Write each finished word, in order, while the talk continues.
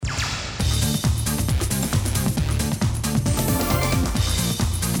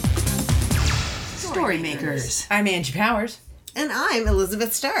Storymakers. I'm Angie Powers. And I'm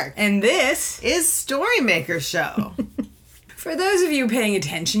Elizabeth Stark. And this is Storymaker Show. For those of you paying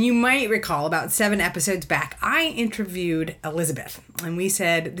attention, you might recall about 7 episodes back, I interviewed Elizabeth. And we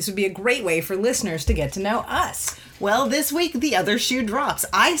said this would be a great way for listeners to get to know us. Well, this week, the other shoe drops.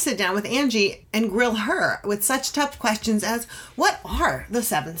 I sit down with Angie and grill her with such tough questions as, what are the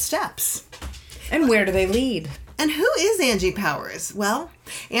 7 steps? And where do they lead? And who is Angie Powers? Well,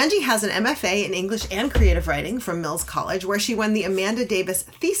 Angie has an MFA in English and Creative Writing from Mills College, where she won the Amanda Davis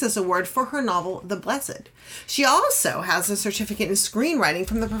Thesis Award for her novel, The Blessed. She also has a certificate in screenwriting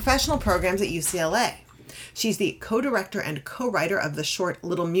from the professional programs at UCLA. She's the co-director and co-writer of the short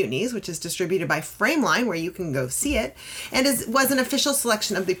Little Mutinies, which is distributed by Frameline, where you can go see it, and was an official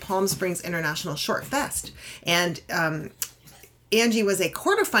selection of the Palm Springs International Short Fest. And Angie was a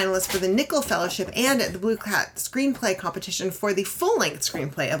quarterfinalist for the Nickel Fellowship and the Blue Cat Screenplay Competition for the full-length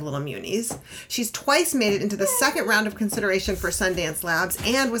screenplay of Little Mutinies. She's twice made it into the second round of consideration for Sundance Labs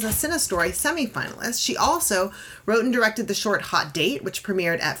and was a Cinestory semifinalist. She also wrote and directed the short Hot Date, which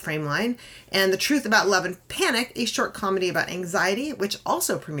premiered at Frameline, and The Truth About Love and Panic, a short comedy about anxiety, which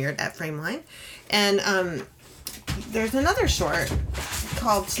also premiered at Frameline. And there's another short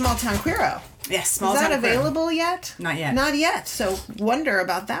called Small Town Queero. Yes, Small Town Queero. Is that available yet? Not yet. Not yet. So wonder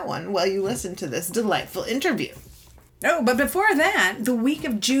about that one while you listen to this delightful interview. Oh, but before that, the week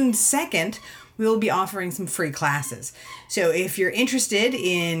of June 2nd, we will be offering some free classes. So if you're interested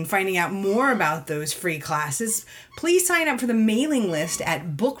in finding out more about those free classes, please sign up for the mailing list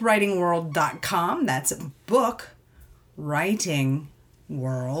at bookwritingworld.com. That's bookwritingworld.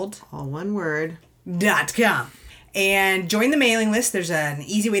 All one word. .com. And join the mailing list. There's an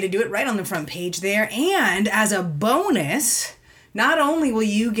easy way to do it right on the front page there. And as a bonus, not only will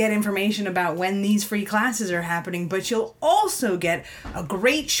you get information about when these free classes are happening, but you'll also get a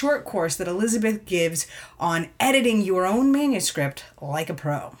great short course that Elizabeth gives on editing your own manuscript like a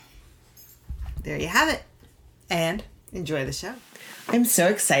pro. There you have it. And enjoy the show. I'm so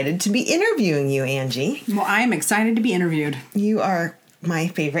excited to be interviewing you, Angie. Well, I am excited to be interviewed. You are my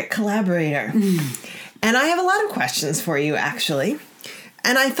favorite collaborator. And I have a lot of questions for you, actually.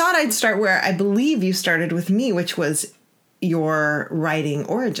 And I thought I'd start where I believe you started with me, which was your writing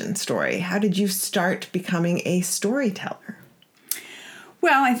origin story. How did you start becoming a storyteller?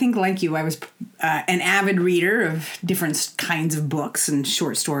 Well, I think like you, I was an avid reader of different kinds of books and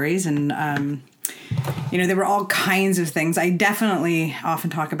short stories. And, there were all kinds of things. I definitely often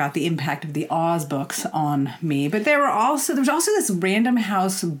talk about the impact of the Oz books on me. But there was also this Random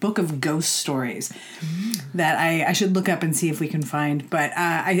House book of ghost stories that I should look up and see if we can find. But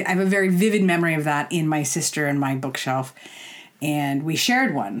I have a very vivid memory of that in my sister and my bookshelf. And we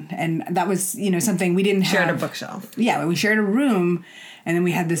shared one. And that was, something we didn't have. Shared a bookshelf. Yeah, we shared a room. And then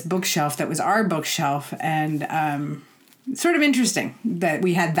we had this bookshelf that was our bookshelf. And sort of interesting that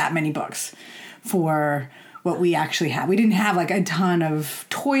we had that many books for what we actually had. We didn't have like a ton of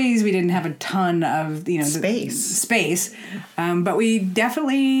toys. We didn't have a ton of, space. But we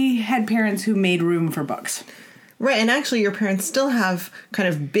definitely had parents who made room for books. Right. And actually your parents still have kind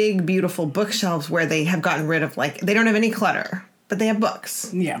of big, beautiful bookshelves where they have gotten rid of they don't have any clutter, but they have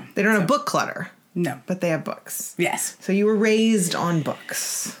books. Yeah. They don't have book clutter. No. But they have books. Yes. So you were raised on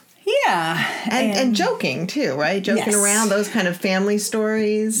books. Yeah. And joking, too, right? Joking around, those kind of family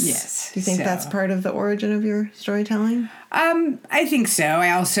stories. Yes. Do you think that's part of the origin of your storytelling? I think so.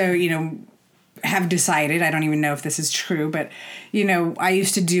 I also, have decided, I don't even know if this is true, but, I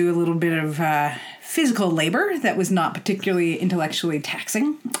used to do a little bit of physical labor that was not particularly intellectually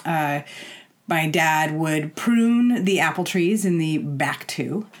taxing. My dad would prune the apple trees in the back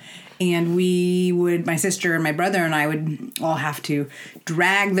 2. And my sister and my brother and I would all have to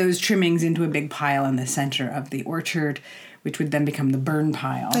drag those trimmings into a big pile in the center of the orchard, which would then become the burn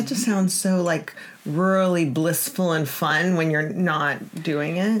pile. That just sounds so rurally blissful and fun when you're not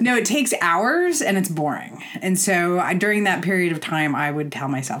doing it. No, it takes hours and it's boring. And so during that period of time, I would tell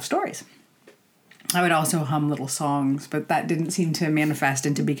myself stories. I would also hum little songs, but that didn't seem to manifest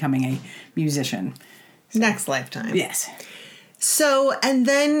into becoming a musician. Next lifetime. Yes. So, and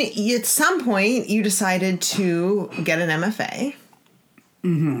then at some point, you decided to get an MFA.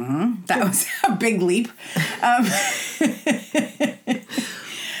 Mm-hmm. That was a big leap. I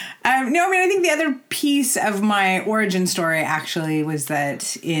think the other piece of my origin story actually was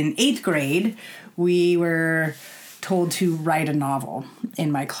that in 8th grade, we were told to write a novel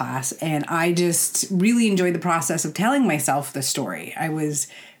in my class. And I just really enjoyed the process of telling myself the story. I was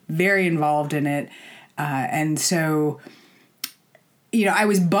very involved in it. And so I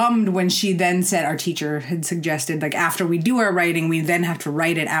was bummed when she then said, our teacher had suggested, like, after we do our writing, we then have to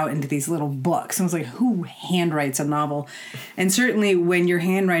write it out into these little books. And I was like, who handwrites a novel? And certainly when your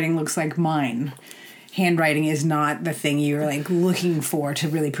handwriting looks like mine, handwriting is not the thing you're, like, looking for to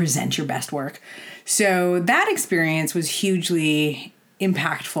really present your best work. So that experience was hugely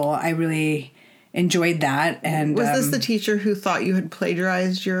impactful. I really enjoyed that. And was this the teacher who thought you had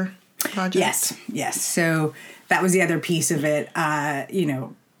plagiarized your project? Yes. So that was the other piece of it. I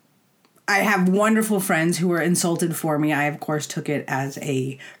have wonderful friends who were insulted for me. I, of course, took it as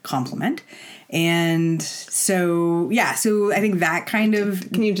a compliment. And so I think that kind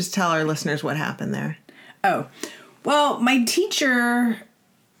of... Can you just tell our listeners what happened there? Oh, well, my teacher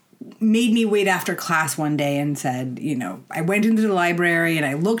made me wait after class one day and said, I went into the library and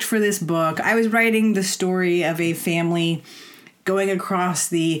I looked for this book. I was writing the story of a family going across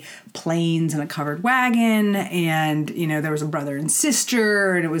the plains in a covered wagon, and, there was a brother and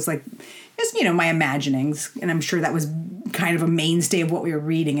sister, and it was like, just, my imaginings, and I'm sure that was kind of a mainstay of what we were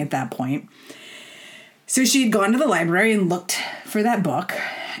reading at that point. So she had gone to the library and looked for that book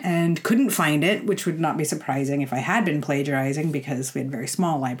and couldn't find it, which would not be surprising if I had been plagiarizing because we had a very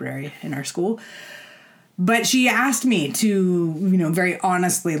small library in our school. But she asked me to, very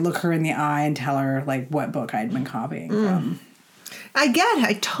honestly look her in the eye and tell her, like, what book I'd been copying from.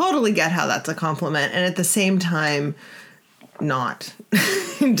 I totally get how that's a compliment, and at the same time, not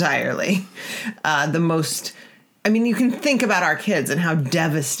entirely. You can think about our kids and how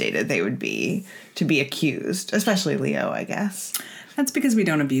devastated they would be to be accused, especially Leo, I guess. That's because we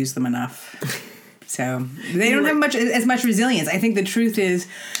don't abuse them enough. So they don't have as much resilience. I think the truth is,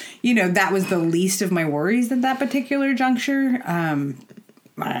 that was the least of my worries at that particular juncture.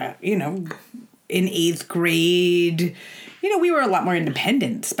 In 8th grade, we were a lot more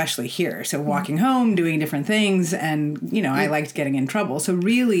independent, especially here. So walking home, doing different things, and, I liked getting in trouble. So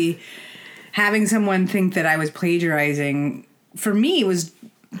really having someone think that I was plagiarizing, for me, was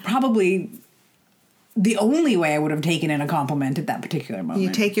probably the only way I would have taken in a compliment at that particular moment.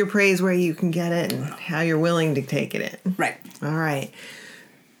 You take your praise where you can get it and how you're willing to take it in. Right. All right.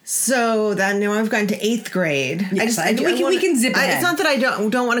 So now I've gotten to 8th grade. Yes, we can zip ahead. It's not that I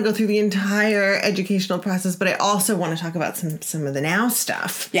don't want to go through the entire educational process, but I also want to talk about some of the now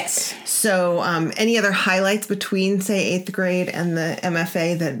stuff. Yes. So any other highlights between, say, 8th grade and the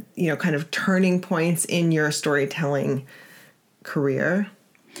MFA that, kind of turning points in your storytelling career?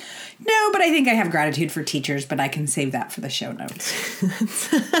 No, but I think I have gratitude for teachers, but I can save that for the show notes.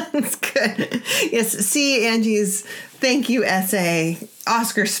 That's good. Yes, see Angie's thank you essay,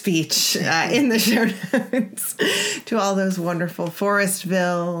 Oscar speech in the show notes to all those wonderful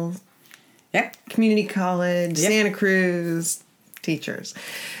Forestville, community college, Santa Cruz teachers.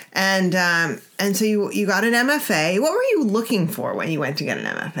 And so you got an MFA. What were you looking for when you went to get an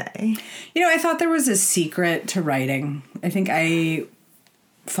MFA? I thought there was a secret to writing. I think I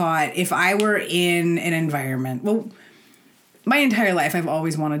thought if I were in an environment, my entire life I've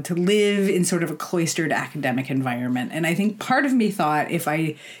always wanted to live in sort of a cloistered academic environment. And I think part of me thought if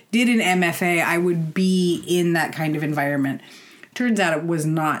I did an MFA, I would be in that kind of environment. Turns out it was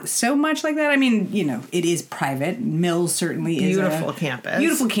not so much like that. I mean, it is private. Mills certainly is beautiful campus.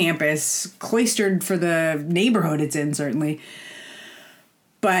 Beautiful campus, cloistered for the neighborhood it's in, certainly.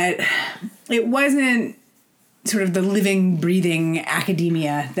 But it wasn't sort of the living, breathing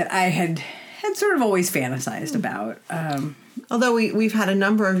academia that I had sort of always fantasized about. Although we've had a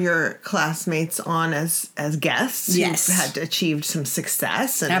number of your classmates on as guests. Yes. Who've had achieved some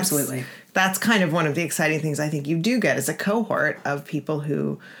success. And absolutely. That's kind of one of the exciting things I think you do get as a cohort of people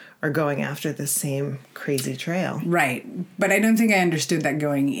who are going after the same crazy trail. Right. But I don't think I understood that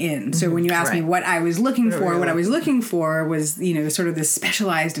going in. So when you asked me what I was looking for, what I was looking for was, sort of this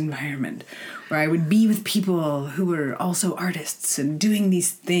specialized environment where I would be with people who were also artists and doing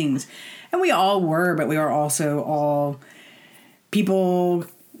these things. And we all were, but we were also all people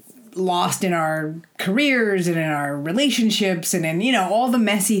lost in our careers and in our relationships and in, all the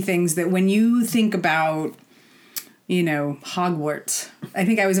messy things that when you think about, Hogwarts, I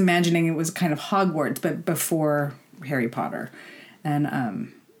think I was imagining it was kind of Hogwarts, but before Harry Potter.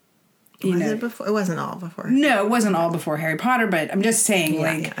 And, Was it before? It wasn't all before. No, it wasn't all before Harry Potter, but I'm just saying,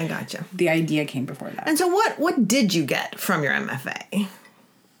 I gotcha. The idea came before that. And so what did you get from your MFA?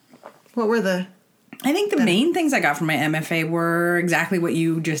 What were the... I think the main things I got from my MFA were exactly what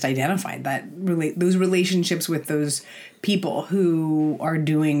you just identified, those relationships with those people who are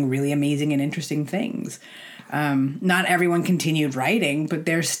doing really amazing and interesting things. Not everyone continued writing, but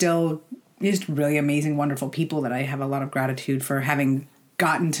they're still just really amazing, wonderful people that I have a lot of gratitude for having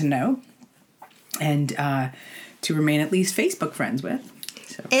gotten to know. And to remain at least Facebook friends with.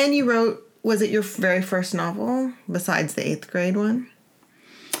 So. And you wrote, was it your very first novel besides the 8th grade one?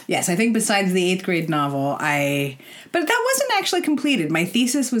 Yes, I think besides the 8th grade novel, but that wasn't actually completed. My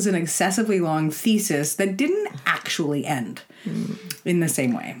thesis was an excessively long thesis that didn't actually end in the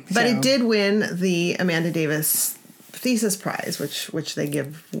same way. But it did win the Amanda Davis Thesis Prize, which they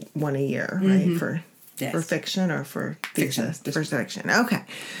give one a year, right? For fiction or for thesis? For fiction. Okay.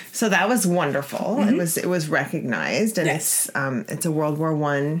 So that was wonderful. It was recognized, and it's a World War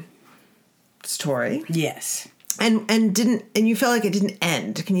I story. Yes. And you felt like it didn't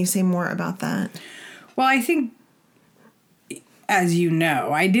end. Can you say more about that? Well, I think, as you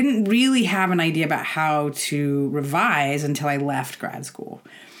know, I didn't really have an idea about how to revise until I left grad school.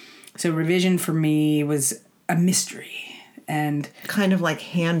 So revision for me was a mystery. And kind of like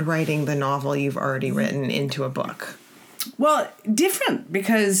handwriting the novel you've already written into a book. Well, different,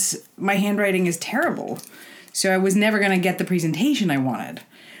 because my handwriting is terrible. So I was never going to get the presentation I wanted.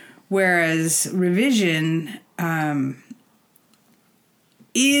 Whereas revision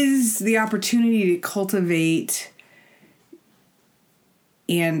is the opportunity to cultivate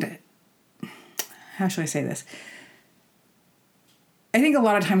and, how should I say this? I think a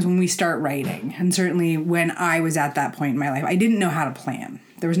lot of times when we start writing, and certainly when I was at that point in my life, I didn't know how to plan.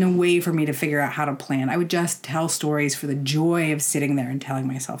 There was no way for me to figure out how to plan. I would just tell stories for the joy of sitting there and telling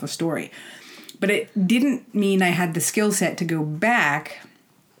myself a story. But it didn't mean I had the skill set to go back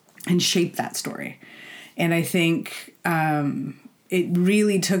and shape that story. And I think it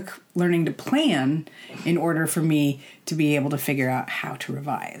really took learning to plan in order for me to be able to figure out how to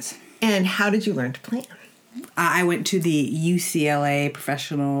revise. And how did you learn to plan? I went to the UCLA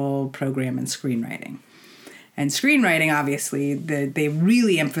professional program in screenwriting. And screenwriting, obviously, they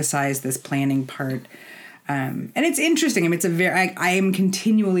really emphasize this planning part. And it's interesting. I mean, I am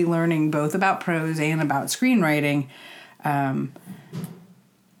continually learning both about prose and about screenwriting.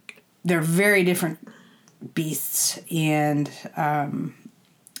 They're very different beasts. And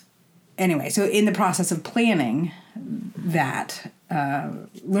anyway, so in the process of planning that,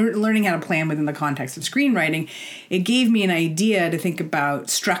 learning how to plan within the context of screenwriting, it gave me an idea to think about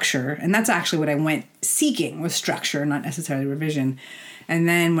structure. And that's actually what I went seeking, was structure, not necessarily revision. And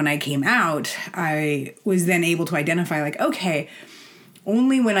then when I came out, I was then able to identify, like, okay,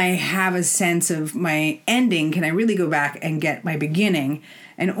 only when I have a sense of my ending can I really go back and get my beginning.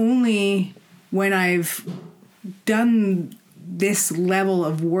 And only when I've done this level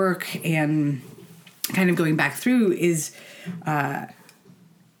of work and kind of going back through is, am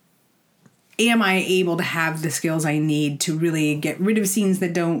I able to have the skills I need to really get rid of scenes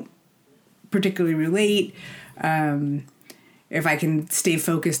that don't particularly relate? If I can stay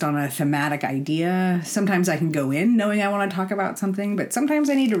focused on a thematic idea, sometimes I can go in knowing I want to talk about something, but sometimes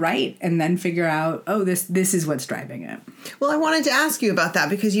I need to write and then figure out, oh, this is what's driving it. Well, I wanted to ask you about that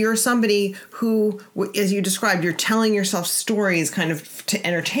because you're somebody who, as you described, you're telling yourself stories kind of to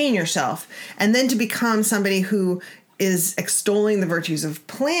entertain yourself, and then to become somebody who is extolling the virtues of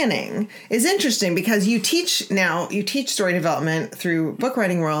planning is interesting because you teach story development through Book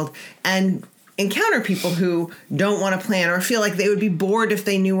Writing World and encounter people who don't want to plan or feel like they would be bored if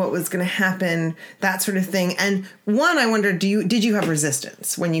they knew what was going to happen, that sort of thing. And one, I wonder, did you have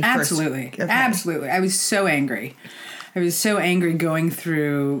resistance when you Absolutely. first? Okay. Absolutely. I was so angry. going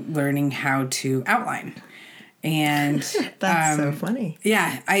through learning how to outline. And that's so funny.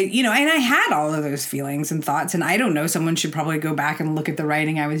 Yeah, and I had all of those feelings and thoughts, and I don't know, someone should probably go back and look at the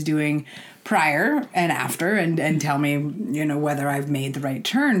writing I was doing prior and after and tell me, whether I've made the right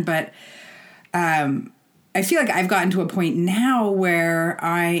turn. But I feel like I've gotten to a point now where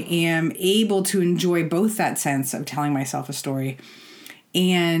I am able to enjoy both that sense of telling myself a story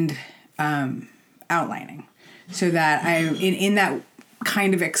and outlining, so that I in that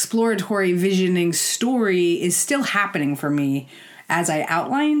kind of exploratory visioning story is still happening for me as I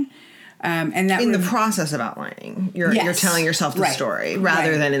outline. And that in the process of outlining, you're telling yourself the story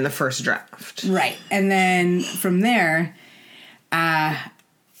rather than in the first draft. Right. And then from there,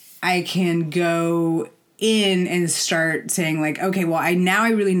 I can go in and start saying, like, okay, well, I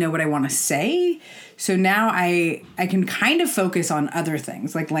really know what I want to say. So now I can kind of focus on other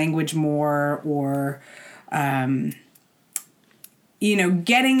things like language more, or,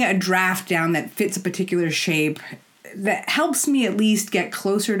 getting a draft down that fits a particular shape that helps me at least get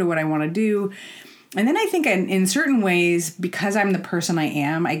closer to what I want to do. And then I think in certain ways, because I'm the person I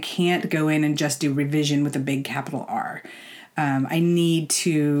am, I can't go in and just do revision with a big capital R. I need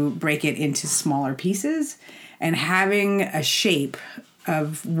to break it into smaller pieces, and having a shape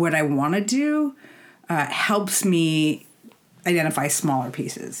of what I want to do helps me identify smaller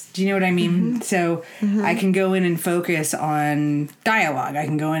pieces. Do you know what I mean? So I can go in and focus on dialogue. I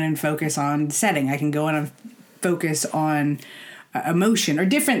can go in and focus on setting. I can go in and focus on emotion or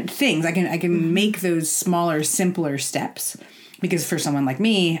different things. I can make those smaller, simpler steps, because for someone like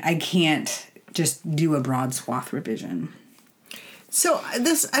me, I can't just do a broad swath revision. So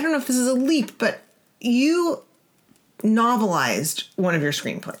this, I don't know if this is a leap, but you novelized one of your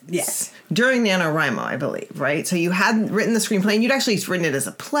screenplays. Yes. During NaNoWriMo, I believe, right? So you had written the screenplay, and you'd actually written it as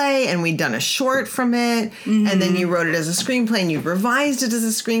a play, and we'd done a short from it, and then you wrote it as a screenplay, and you revised it as a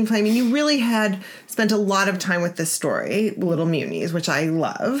screenplay. I mean, you really had spent a lot of time with this story, Little Mutinies, which I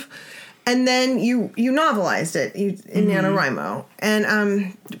love. And then you novelized it in NaNoWriMo.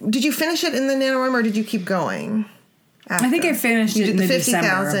 And did you finish it in the NaNoWriMo, or did you keep going after? I think I finished it in the December.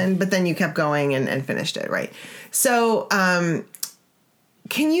 50,000, but then you kept going and finished it, right? So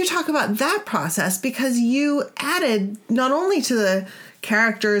can you talk about that process? Because you added not only to the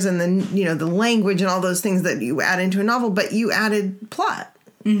characters and the language and all those things that you add into a novel, but you added plot.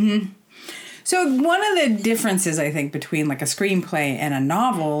 Mm-hmm. So one of the differences, I think, between like a screenplay and a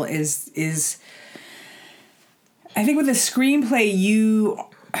novel is I think with a screenplay,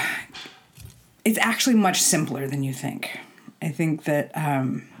 it's actually much simpler than you think. I think that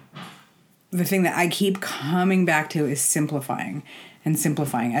the thing that I keep coming back to is simplifying and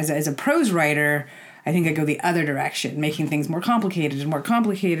simplifying. As a prose writer, I think I go the other direction, making things more complicated,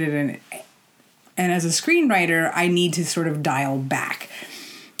 and as a screenwriter, I need to sort of dial back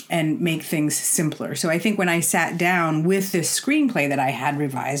and make things simpler. So I think when I sat down with this screenplay that I had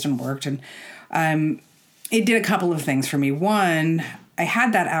revised and worked, and it did a couple of things for me. One, I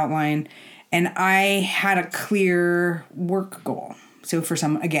had that outline, and I had a clear work goal. So for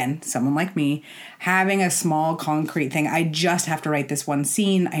someone like me, having a small concrete thing, I just have to write this one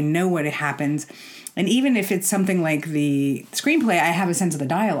scene. I know what happens. And even if it's something like the screenplay, I have a sense of the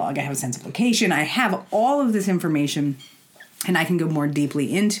dialogue. I have a sense of location. I have all of this information, and I can go more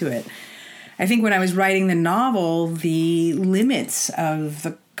deeply into it. I think when I was writing the novel, the limits of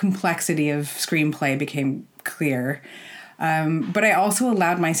the complexity of screenplay became clear. But I also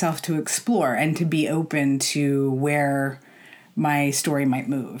allowed myself to explore and to be open to where my story might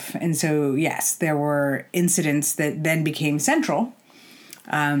move. And so, yes, there were incidents that then became central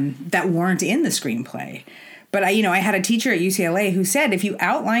that weren't in the screenplay. But I had a teacher at UCLA who said, if you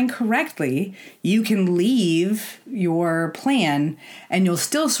outline correctly, you can leave your plan and you'll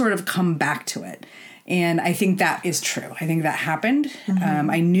still sort of come back to it. And I think that is true. I think that happened.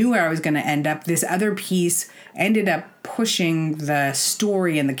 I knew where I was going to end up. This other piece ended up pushing the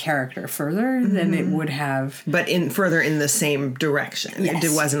story and the character further than it would have. But further in the same direction. Yes.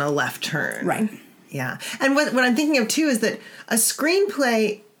 It wasn't a left turn. Right. Yeah. And what I'm thinking of, too, is that a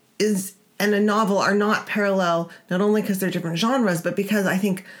screenplay and a novel are not parallel, not only because they're different genres, but because I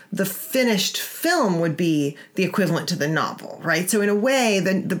think the finished film would be the equivalent to the novel, right? So in a way,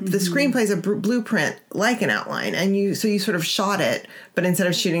 the screenplay is a blueprint, like an outline, and you sort of shot it, but instead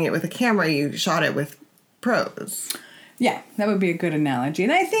of shooting it with a camera, you shot it with prose. Yeah, that would be a good analogy.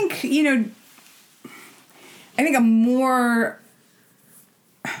 And I think, a more...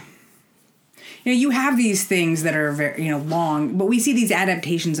 you have these things that are very, long, but we see these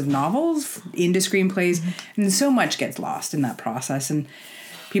adaptations of novels into screenplays, and so much gets lost in that process. And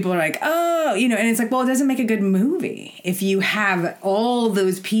people are like, oh, and it's like, well, it doesn't make a good movie if you have all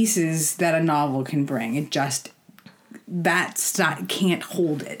those pieces that a novel can bring. It just, can't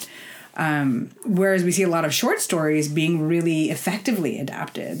hold it. Whereas we see a lot of short stories being really effectively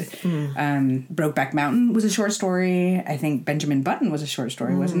adapted. Brokeback Mountain was a short story. I think Benjamin Button was a short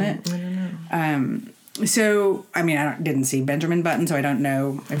story, wasn't it? I don't know. So, I didn't see Benjamin Button, so I don't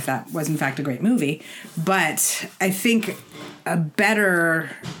know if that was in fact a great movie. But I think a better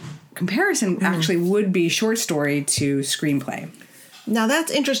comparison actually would be short story to screenplay. Now that's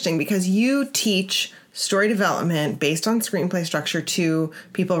interesting because you teach story development based on screenplay structure to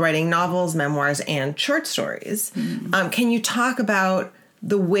people writing novels, memoirs, and short stories. Can you talk about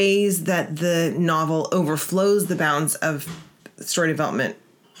the ways that the novel overflows the bounds of story development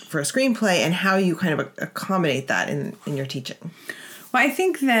for a screenplay and how you kind of accommodate that in your teaching? Well, I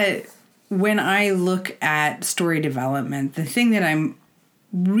think that when I look at story development, the thing that I'm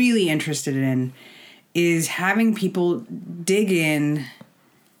really interested in is having people dig in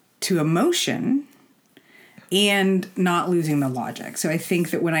to emotion and not losing the logic. So I think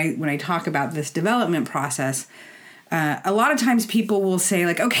that when I talk about this development process, a lot of times people will say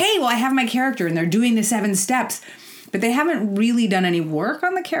like, okay, well, I have my character and they're doing the 7 steps, but they haven't really done any work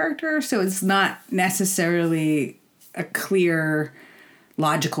on the character. So it's not necessarily a clear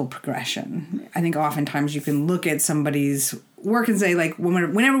logical progression. I think oftentimes you can look at somebody's work and say, like,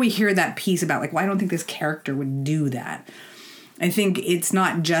 whenever we hear that piece about, like, well, I don't think this character would do that, I think it's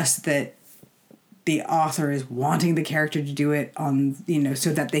not just that the author is wanting the character to do it on,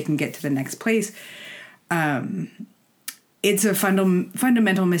 so that they can get to the next place. It's a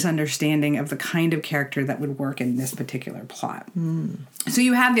fundamental misunderstanding of the kind of character that would work in this particular plot. So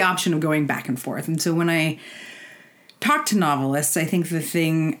you have the option of going back and forth. And so when I talk to novelists, I think the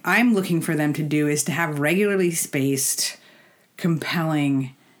thing I'm looking for them to do is to have regularly spaced,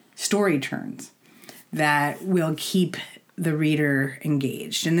 compelling story turns that will keep the reader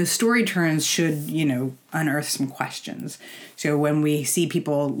engaged. And the story turns should, unearth some questions. So when we see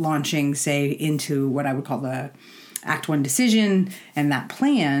people launching, say, into what I would call the Act 1 decision and that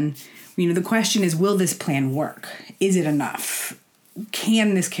plan, the question is, will this plan work? Is it enough?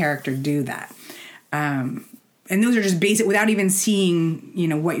 Can this character do that? And those are just basic, without even seeing,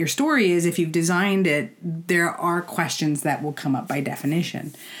 what your story is. If you've designed it, there are questions that will come up by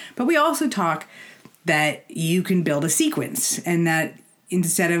definition. But we also talk that you can build a sequence, and that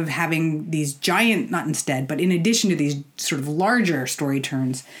instead of having these but in addition to these sort of larger story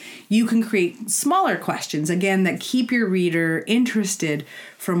turns, you can create smaller questions, again, that keep your reader interested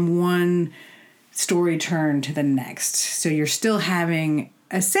from one story turn to the next. So you're still having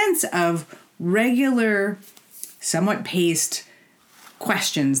a sense of regular, somewhat paced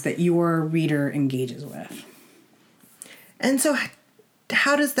questions that your reader engages with. And so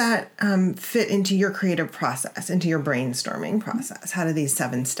how does that fit into your creative process, into your brainstorming process? How do these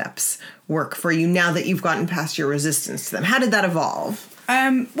 7 steps work for you now that you've gotten past your resistance to them? How did that evolve?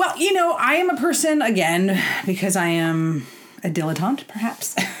 Well, I am a person, again, because I am a dilettante,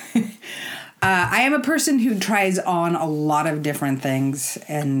 perhaps. I am a person who tries on a lot of different things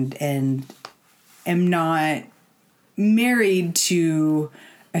and am not married to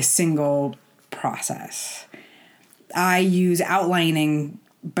a single process. I use outlining,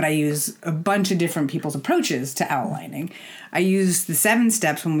 but I use a bunch of different people's approaches to outlining. I use the 7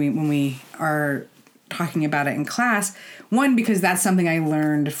 steps when we are talking about it in class. One, because that's something I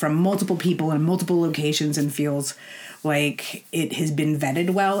learned from multiple people in multiple locations and feels like it has been vetted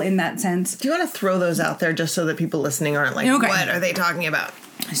well in that sense. Do you want to throw those out there just so that people listening aren't like, okay, what are they talking about?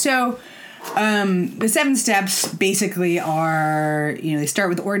 So the 7 steps basically are, they start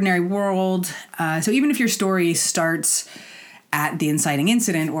with the ordinary world. So even if your story starts at the inciting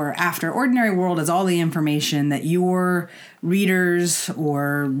incident or after, ordinary world is all the information that your readers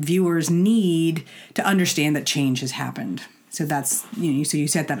or viewers need to understand that change has happened. So that's, so you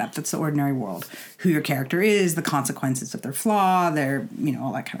set that up. That's the ordinary world. Who your character is, the consequences of their flaw, all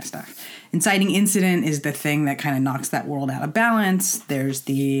that kind of stuff. Inciting incident is the thing that kind of knocks that world out of balance. There's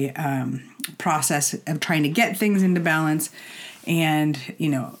the process of trying to get things into balance. And,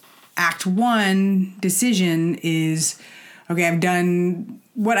 Act 1 decision is, okay, I've done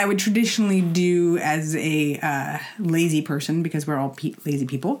what I would traditionally do as a lazy person, because we're all lazy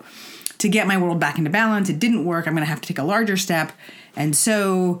people, to get my world back into balance. It didn't work. I'm going to have to take a larger step. And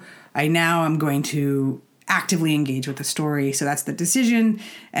so I'm going to actively engage with the story. So that's the decision.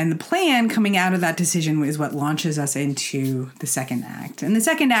 And the plan coming out of that decision is what launches us into the second act. And the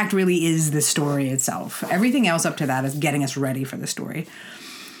second act really is the story itself. Everything else up to that is getting us ready for the story.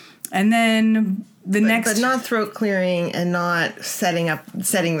 And then but not throat clearing and not setting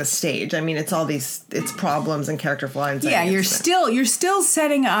the stage. I mean, it's all it's problems and character flaws. Yeah, you're still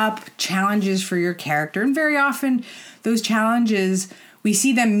setting up challenges for your character, and very often those challenges, we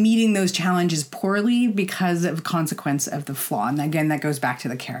see them meeting those challenges poorly because of consequence of the flaw. And again, that goes back to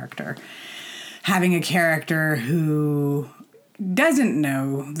the character. Having a character who doesn't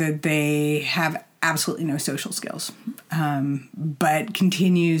know that they have absolutely no social skills, but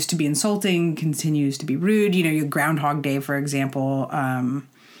continues to be insulting, continues to be rude. Your Groundhog Day, for example,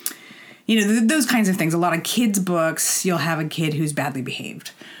 those kinds of things. A lot of kids' books, you'll have a kid who's badly behaved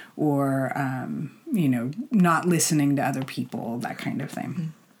or, not listening to other people, that kind of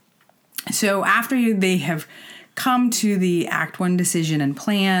thing. Mm-hmm. So after they have come to the Act 1 decision and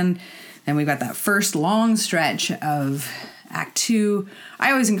plan, then we've got that first long stretch of Act 2.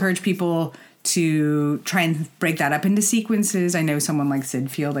 I always encourage people to try and break that up into sequences. I know someone like Sid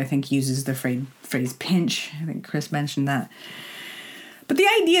Field, I think, uses the phrase pinch. I think Chris mentioned that. But the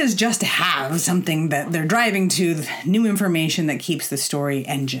idea is just to have something that they're driving to, new information that keeps the story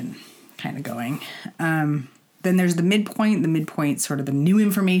engine kind of going. Then there's the midpoint. The midpoint's sort of the new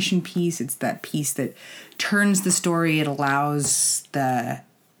information piece. It's that piece that turns the story. It allows the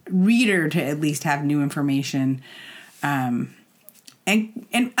reader to at least have new information, and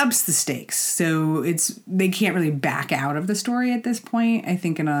ups the stakes. So they can't really back out of the story at this point. I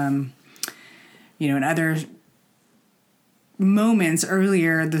think in other moments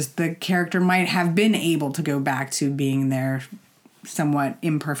earlier, the character might have been able to go back to being their somewhat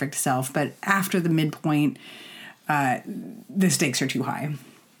imperfect self, but after the midpoint, the stakes are too high.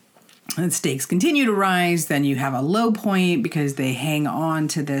 And the stakes continue to rise. Then you have a low point because they hang on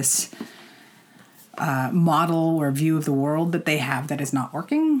to this model or view of the world that they have that is not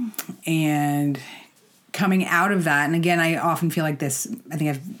working. And coming out of that, and again, I often feel like this, I think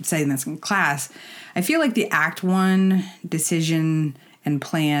I've said this in class, I feel like the Act 1 decision and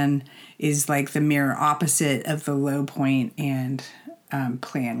plan is like the mirror opposite of the low point and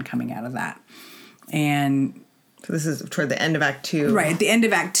plan coming out of that. And so this is toward the end of Act 2. Right. At the end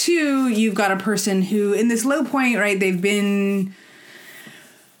of Act 2, you've got a person who, in this low point, right, they've been...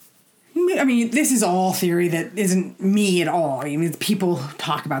 I mean, this is all theory that isn't me at all. I mean, people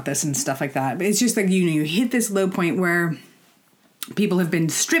talk about this and stuff like that. But it's just like, you hit this low point where people have been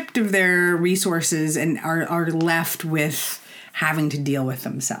stripped of their resources and are left with having to deal with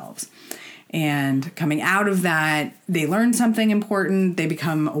themselves. And coming out of that, they learn something important. They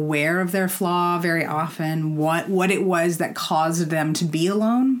become aware of their flaw very often, what it was that caused them to be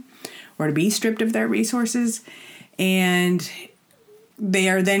alone or to be stripped of their resources. And they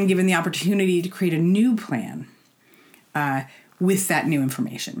are then given the opportunity to create a new plan with that new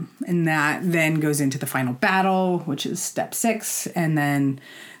information. And that then goes into the final battle, which is step 6. And then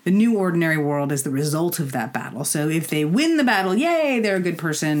the new ordinary world is the result of that battle. So if they win the battle, yay, they're a good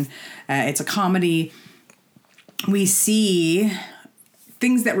person. It's a comedy. We see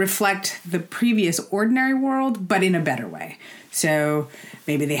things that reflect the previous ordinary world, but in a better way. So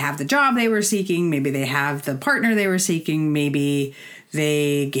maybe they have the job they were seeking. Maybe they have the partner they were seeking. Maybe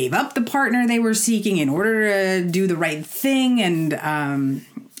they gave up the partner they were seeking in order to do the right thing. And,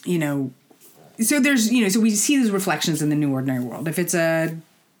 so there's, so we see these reflections in the new ordinary world. If it's a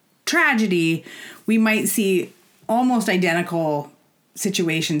tragedy, we might see almost identical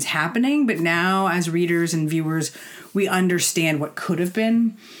situations happening, but now as readers and viewers, we understand what could have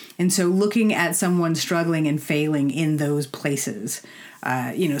been. And so looking at someone struggling and failing in those places,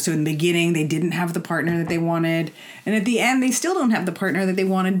 so in the beginning, they didn't have the partner that they wanted. And at the end, they still don't have the partner that they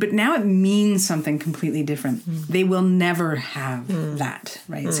wanted, but now it means something completely different. They will never have that,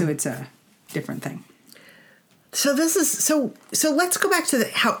 right? So it's a different thing. So this is so let's go back to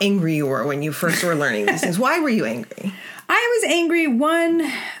how angry you were when you first were learning these things. Why were you angry? I was angry. One,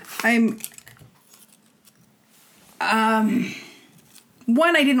 I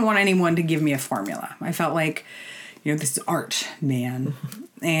didn't want anyone to give me a formula. I felt like, this is art, man.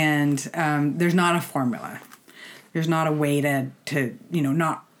 And there's not a formula. There's not a way to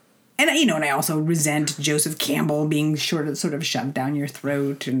not... And, and I also resent Joseph Campbell being sort of shoved down your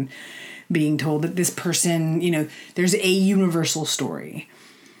throat and being told that this person, there's a universal story.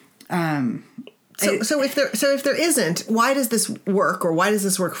 So if there isn't, why does this work, or why does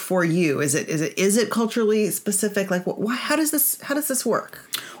this work for you? Is it culturally specific? Like, how does this work?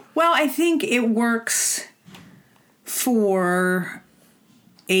 Well, I think it works for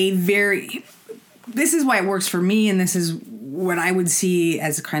this is why it works for me, and this is what I would see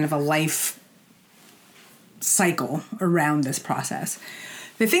as kind of a life cycle around this process.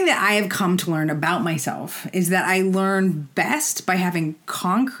 The thing that I have come to learn about myself is that I learn best by having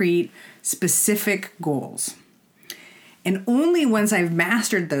concrete, specific goals. And only once I've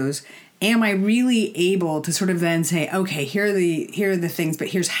mastered those am I really able to sort of then say, okay, here are the things, but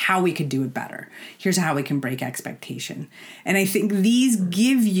here's how we could do it better. Here's how we can break expectation. And I think these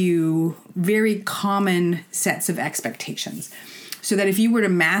give you very common sets of expectations. So that if you were to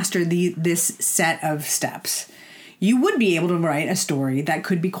master this set of steps, you would be able to write a story that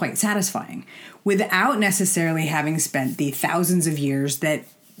could be quite satisfying without necessarily having spent the thousands of years that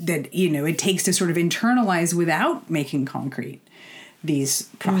it takes to sort of internalize without making concrete these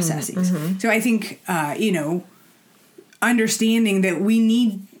processes. Mm-hmm. So I think, understanding that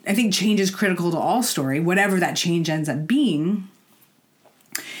I think change is critical to all story, whatever that change ends up being.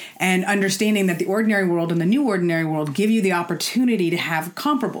 And understanding that the ordinary world and the new ordinary world give you the opportunity to have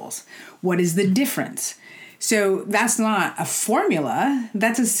comparables. What is the difference? So that's not a formula.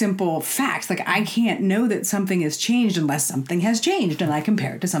 That's a simple fact. Like, I can't know that something has changed unless something has changed and I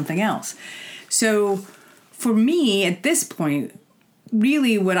compare it to something else. So for me, at this point,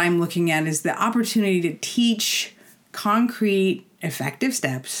 really what I'm looking at is the opportunity to teach concrete, effective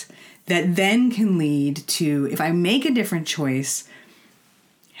steps that then can lead to, if I make a different choice,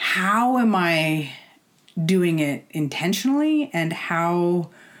 how am I doing it intentionally, and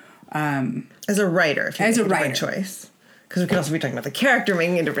how... as a writer, if you make a different choice. Because we could also be talking about the character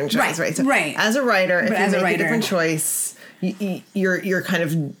making a different choice, right? So right. As a writer, if you make a different choice, you're kind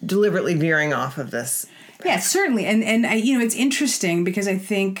of deliberately veering off of this Yeah, certainly. And I, it's interesting because I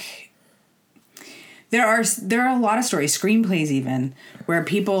think there are a lot of stories, screenplays even, where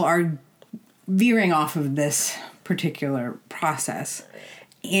people are veering off of this particular process.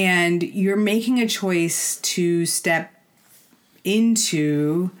 And you're making a choice to step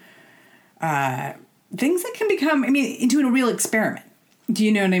into things that can become, into a real experiment. Do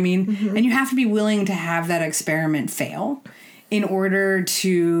you know what I mean? Mm-hmm. And you have to be willing to have that experiment fail in order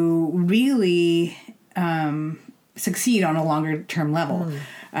to really succeed on a longer term level.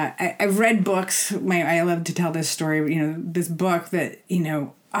 I've read books. I love to tell this story. This book that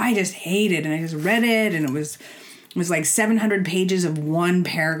I just hated, and I just read it, and it was like 700 pages of one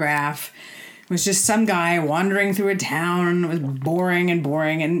paragraph. It was just some guy wandering through a town, and it was boring.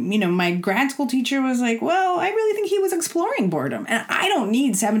 And, my grad school teacher was like, well, I really think he was exploring boredom. And I don't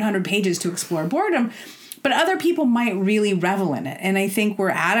need 700 pages to explore boredom, but other people might really revel in it. And I think we're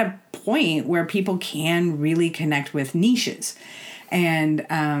at a point where people can really connect with niches and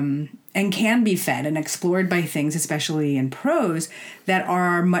can be fed and explored by things, especially in prose, that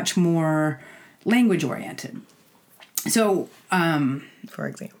are much more language oriented. So, for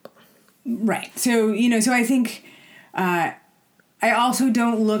example. Right. So, so I think I also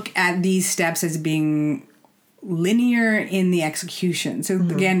don't look at these steps as being linear in the execution. So,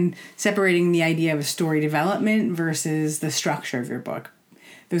 again, separating the idea of story development versus the structure of your book.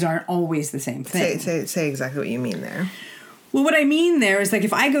 Those aren't always the same thing. Say exactly what you mean there. Well, what I mean there is, like,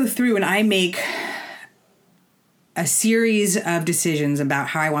 if I go through and I make a series of decisions about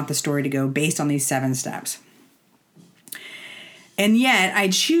how I want the story to go based on these 7 steps, and yet I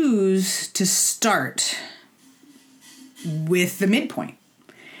choose to start with the midpoint,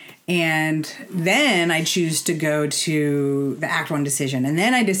 and then I choose to go to the Act 1 decision, and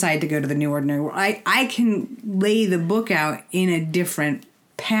then I decide to go to the New Ordinary World, I can lay the book out in a different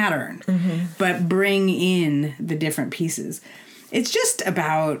pattern, but bring in the different pieces. It's just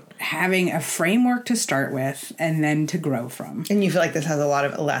about having a framework to start with and then to grow from. And you feel like this has a lot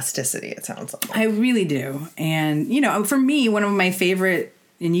of elasticity, it sounds like. I really do. And, for me, one of my favorite,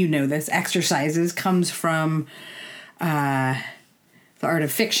 and this, exercises comes from The Art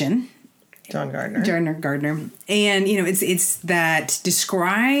of Fiction. John Gardner. And, it's that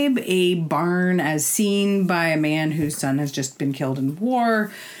describe a barn as seen by a man whose son has just been killed in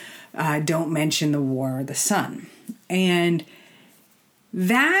war. Don't mention the war or the son. And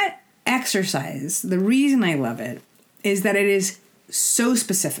that exercise, the reason I love it is that it is so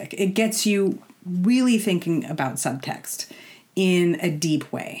specific. It gets you really thinking about subtext in a deep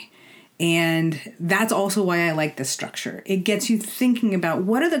way. And that's also why I like this structure. It gets you thinking about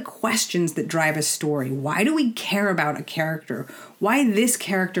what are the questions that drive a story? Why do we care about a character? Why this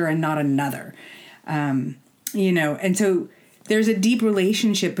character and not another? And so there's a deep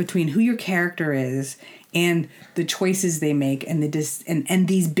relationship between who your character is and the choices they make and and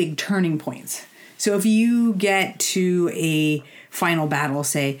these big turning points. So if you get to a final battle,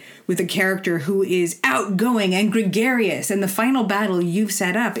 say, with a character who is outgoing and gregarious, and the final battle you've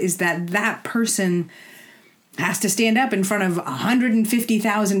set up is that person has to stand up in front of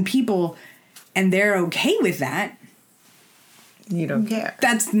 150,000 people, and they're okay with that, you don't care.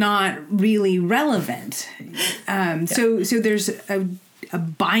 That's not really relevant. So there's a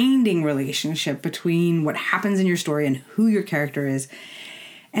binding relationship between what happens in your story and who your character is.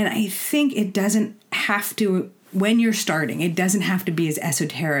 And I think it doesn't have to, when you're starting, it doesn't have to be as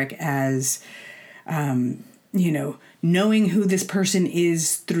esoteric as, knowing who this person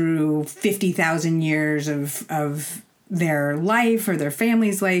is through 50,000 years of their life or their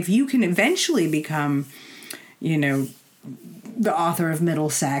family's life. You can eventually become, the author of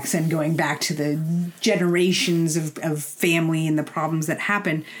Middlesex and going back to the generations of family and the problems that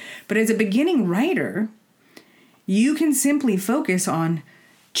happen. But as a beginning writer, you can simply focus on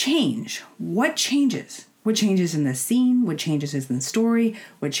change. What changes? What changes in the scene? What changes in the story?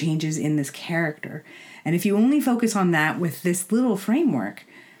 What changes in this character? And if you only focus on that with this little framework,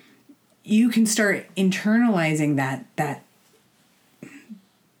 you can start internalizing that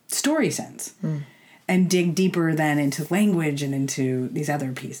story sense. And dig deeper then into language and into these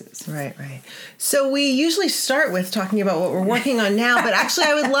other pieces. Right. So we usually start with talking about what we're working on now, but actually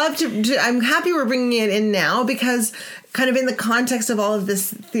I would love to I'm happy we're bringing it in now because kind of in the context of all of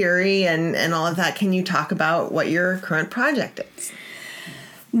this theory and all of that, can you talk about what your current project is?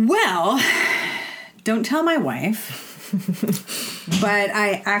 Well, don't tell my wife, but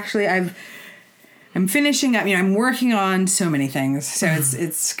I'm finishing up, I'm working on so many things, so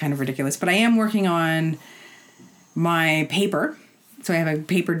it's kind of ridiculous, but I am working on my paper. So I have a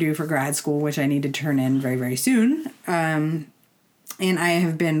paper due for grad school, which I need to turn in very, very soon. And I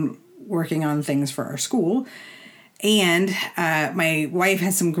have been working on things for our school. And my wife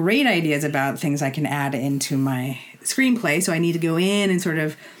has some great ideas about things I can add into my screenplay. So I need to go in and sort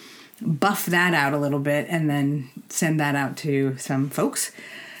of buff that out a little bit and then send that out to some folks.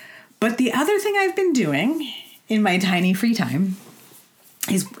 But the other thing I've been doing in my tiny free time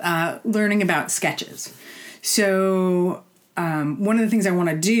is learning about sketches. So one of the things I want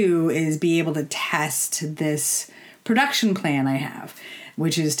to do is be able to test this production plan I have,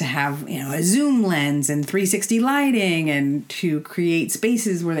 which is to have, a zoom lens and 360 lighting and to create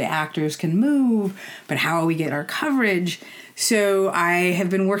spaces where the actors can move, but how we get our coverage. So I have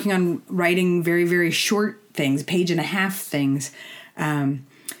been working on writing very, very short things, 1.5-page things,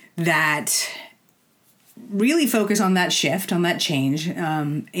 that really focus on that shift, on that change,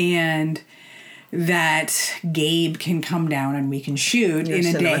 and that Gabe can come down and we can shoot in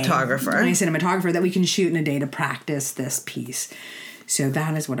a day. My cinematographer, that we can shoot in a day to practice this piece. So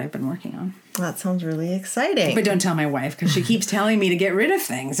that is what I've been working on. That sounds really exciting. But don't tell my wife, because she keeps telling me to get rid of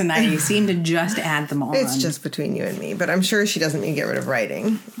things, and I seem to just add them on. It's just between you and me, but I'm sure she doesn't need to get rid of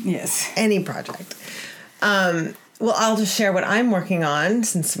writing. Yes. Any project. Well, I'll just share what I'm working on,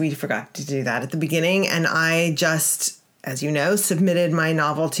 since we forgot to do that at the beginning. And I just, as you know, submitted my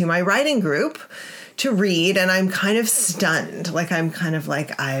novel to my writing group to read, and I'm kind of stunned. What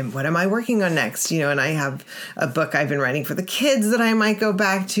am I working on next? And I have a book I've been writing for the kids that I might go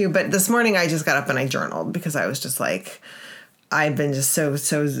back to. But this morning I just got up and I journaled, because I was just like, I've been just so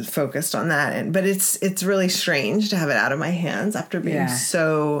focused on that. But it's really strange to have it out of my hands after being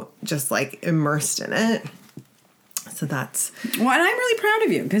so just like immersed in it. So that's... Well, and I'm really proud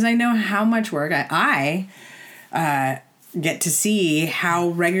of you, because I know how much work I get to see how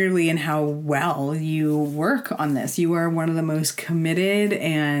regularly and how well you work on this. You are one of the most committed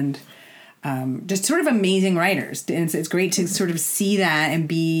and just sort of amazing writers. And it's great to sort of see that and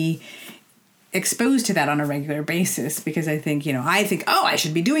be exposed to that on a regular basis, because I think, I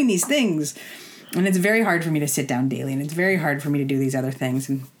should be doing these things. And it's very hard for me to sit down daily, and it's very hard for me to do these other things.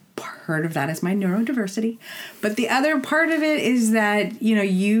 And part of that is my neurodiversity. But the other part of it is that,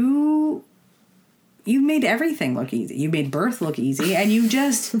 you made everything look easy. You made birth look easy. And you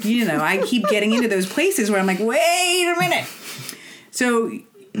just, I keep getting into those places where I'm like, wait a minute. So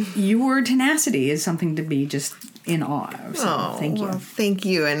your tenacity is something to be just in awe of. So thank you. Well, thank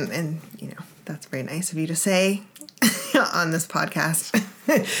you. And that's very nice of you to say on this podcast.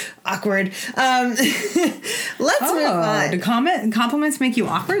 Awkward. Let's move on. Do compliments make you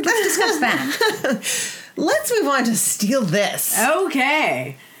awkward? Let's discuss that. Let's move on to Steal This.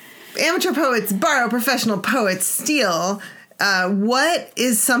 Okay. Amateur poets borrow, professional poets steal. What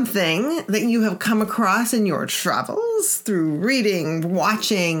is something that you have come across in your travels through reading,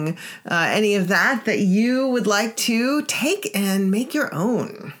 watching, any of that you would like to take and make your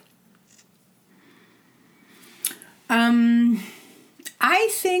own? I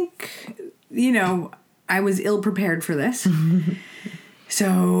think, I was ill-prepared for this.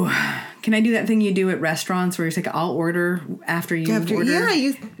 So, can I do that thing you do at restaurants where it's like, I'll order after you order? Yeah,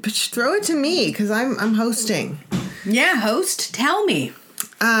 you throw it to me, because I'm hosting. Yeah, host. Tell me.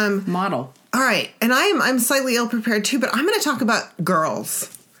 Model. All right, and I'm slightly ill-prepared too, but I'm going to talk about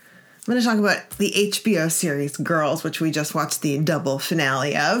Girls. I'm going to talk about the HBO series Girls, which we just watched the double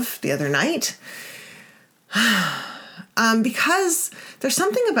finale of the other night. Because there's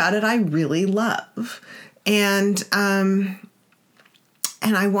something about it I really love. And I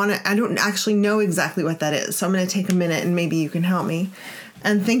don't actually know exactly what that is. So I'm going to take a minute and maybe you can help me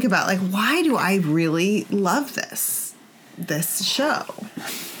and think about why do I really love this show?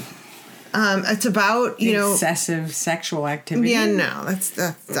 It's about, excessive sexual activity. Yeah, no,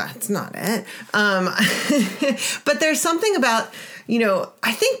 that's not it. But there's something about,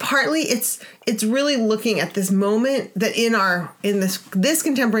 I think partly it's really looking at this moment that in this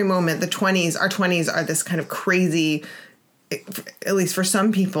contemporary moment, our 20s are this kind of crazy, at least for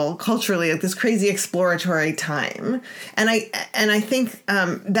some people culturally, this crazy exploratory time. And I think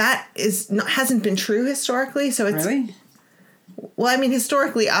that hasn't been true historically. So it's really. Well, I mean,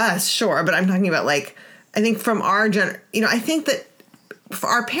 historically us, sure, but I'm talking about I think from our I think that for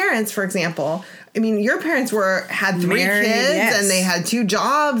our parents, for example, I mean, your parents had 3 married, kids, yes. And they had 2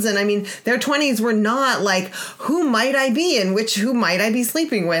 jobs, and I mean, their 20s were not who might I be and who might I be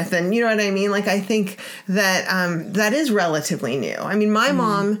sleeping with, and you know what I mean? I think that that is relatively new. I mean, my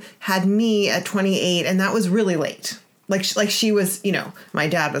mom had me at 28, and that was really late. She was, my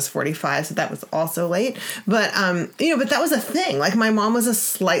dad was 45, so that was also late. But, but that was a thing. My mom was a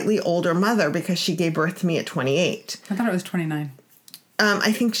slightly older mother because she gave birth to me at 28. I thought it was 29.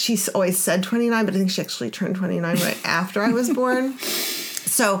 I think she's always said 29, but I think she actually turned 29 right after I was born.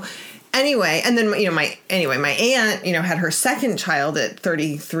 So Anyway, and then my aunt, had her second child at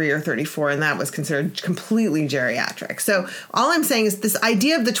 33 or 34, and that was considered completely geriatric. So all I'm saying is this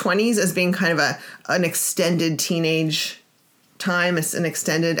idea of the 20s as being kind of an extended teenage time, it's an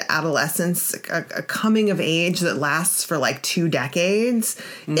extended adolescence, a coming of age that lasts for like 2 decades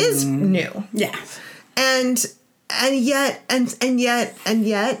is new. Yeah. And yet,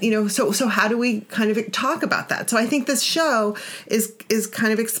 so how do we kind of talk about that? So I think this show is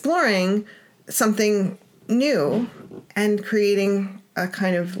kind of exploring something new and creating a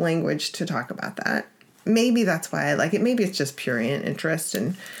kind of language to talk about that. Maybe that's why I like it. Maybe it's just purient interest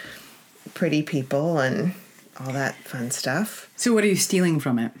and pretty people and all that fun stuff. So what are you stealing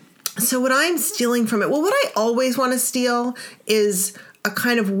from it? So what I'm stealing from it, well, what I always want to steal is a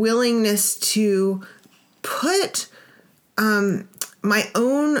kind of willingness to put my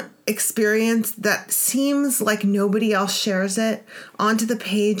own experience that seems like nobody else shares it onto the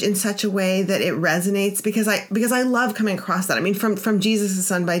page in such a way that it resonates, because I love coming across that. I mean, from Jesus is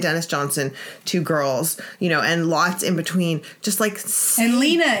Son by Dennis Johnson to Girls, and lots in between, just like. And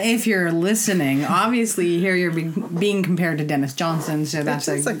Lena, if you're listening, obviously here you're being compared to Dennis Johnson, so that's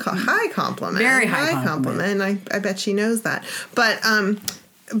a high compliment. Very high compliment. And I bet she knows that. But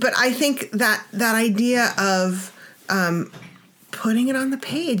I think that idea of putting it on the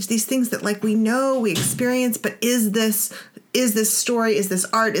page, these things that like we know, we experience, but is this story, is this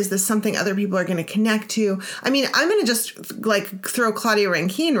art, is this something other people are going to connect to? I mean, I'm going to just like throw Claudia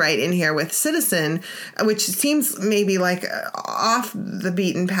Rankine right in here with Citizen, which seems maybe like off the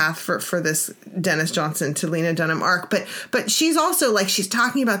beaten path for this Dennis Johnson to Lena Dunham arc, but she's also like, she's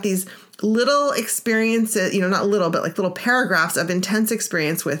talking about these little experiences, not little, but like little paragraphs of intense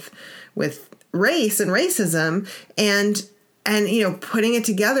experience with race and racism, and putting it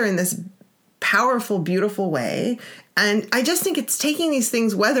together in this powerful, beautiful way. And I just think it's taking these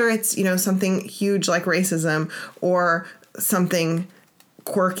things, whether it's, something huge like racism or something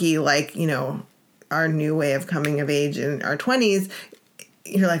quirky like, our new way of coming of age in our 20s,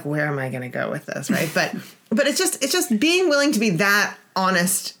 you're like, where am I going to go with this? Right. But it's just being willing to be that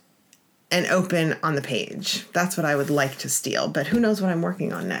honest and open on the page. That's what I would like to steal, but who knows what I'm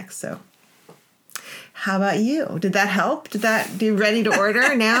working on next. So how about you? Did that help? Are you ready to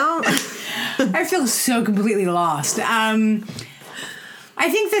order now? I feel so completely lost. I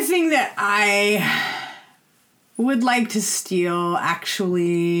think the thing that I would like to steal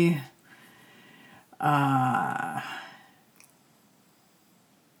actually, I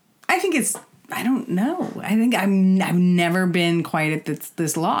think it's, I don't know. I think I've never been quite at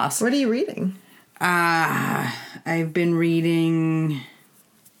this lost. What are you reading? I've been reading.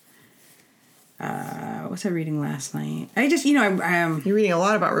 What was I reading last night? I just, you're reading a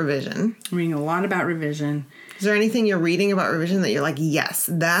lot about revision. I'm reading a lot about revision. Is there anything you're reading about revision that you're like, yes,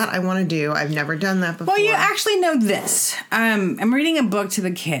 that I want to do. I've never done that before. Well, you actually know this. I'm reading a book to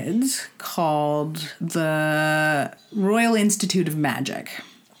the kids called The Royal Institute of Magic.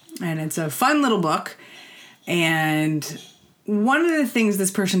 And it's a fun little book. And one of the things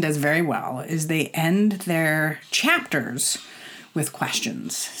this person does very well is they end their chapters with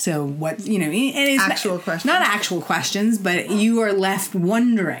questions. So what, and it's actual questions. Not actual questions, but you are left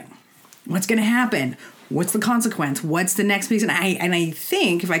wondering what's going to happen. What's the consequence? What's the next piece? And I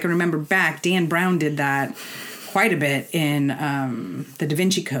think, if I can remember back, Dan Brown did that quite a bit in the Da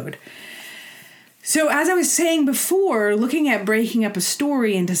Vinci Code. So as I was saying before, looking at breaking up a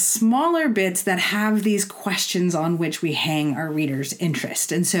story into smaller bits that have these questions on which we hang our readers'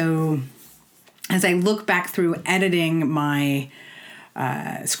 interest. And so as I look back through editing my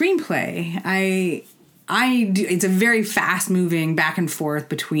screenplay, I do, it's a very fast moving back and forth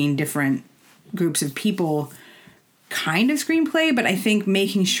between different groups of people kind of screenplay, but I think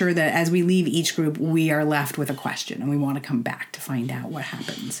making sure that as we leave each group, we are left with a question and we want to come back to find out what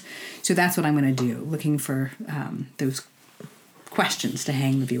happens. So that's what I'm going to do, looking for those questions to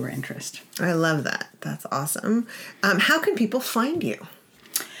hang the viewer interest. I love that. That's awesome. How can people find you?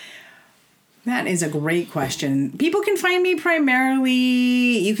 That is a great question. People can find me primarily,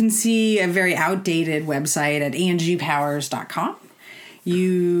 you can see a very outdated website at angiepowers.com.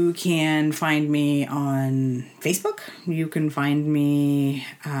 You can find me on Facebook. You can find me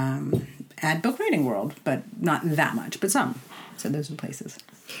at Book Reading World, but not that much, but some. So those are the places.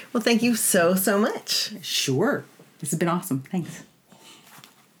 Well, thank you so much. Sure. This has been awesome. Thanks.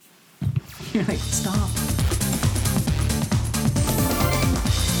 You're like, stop.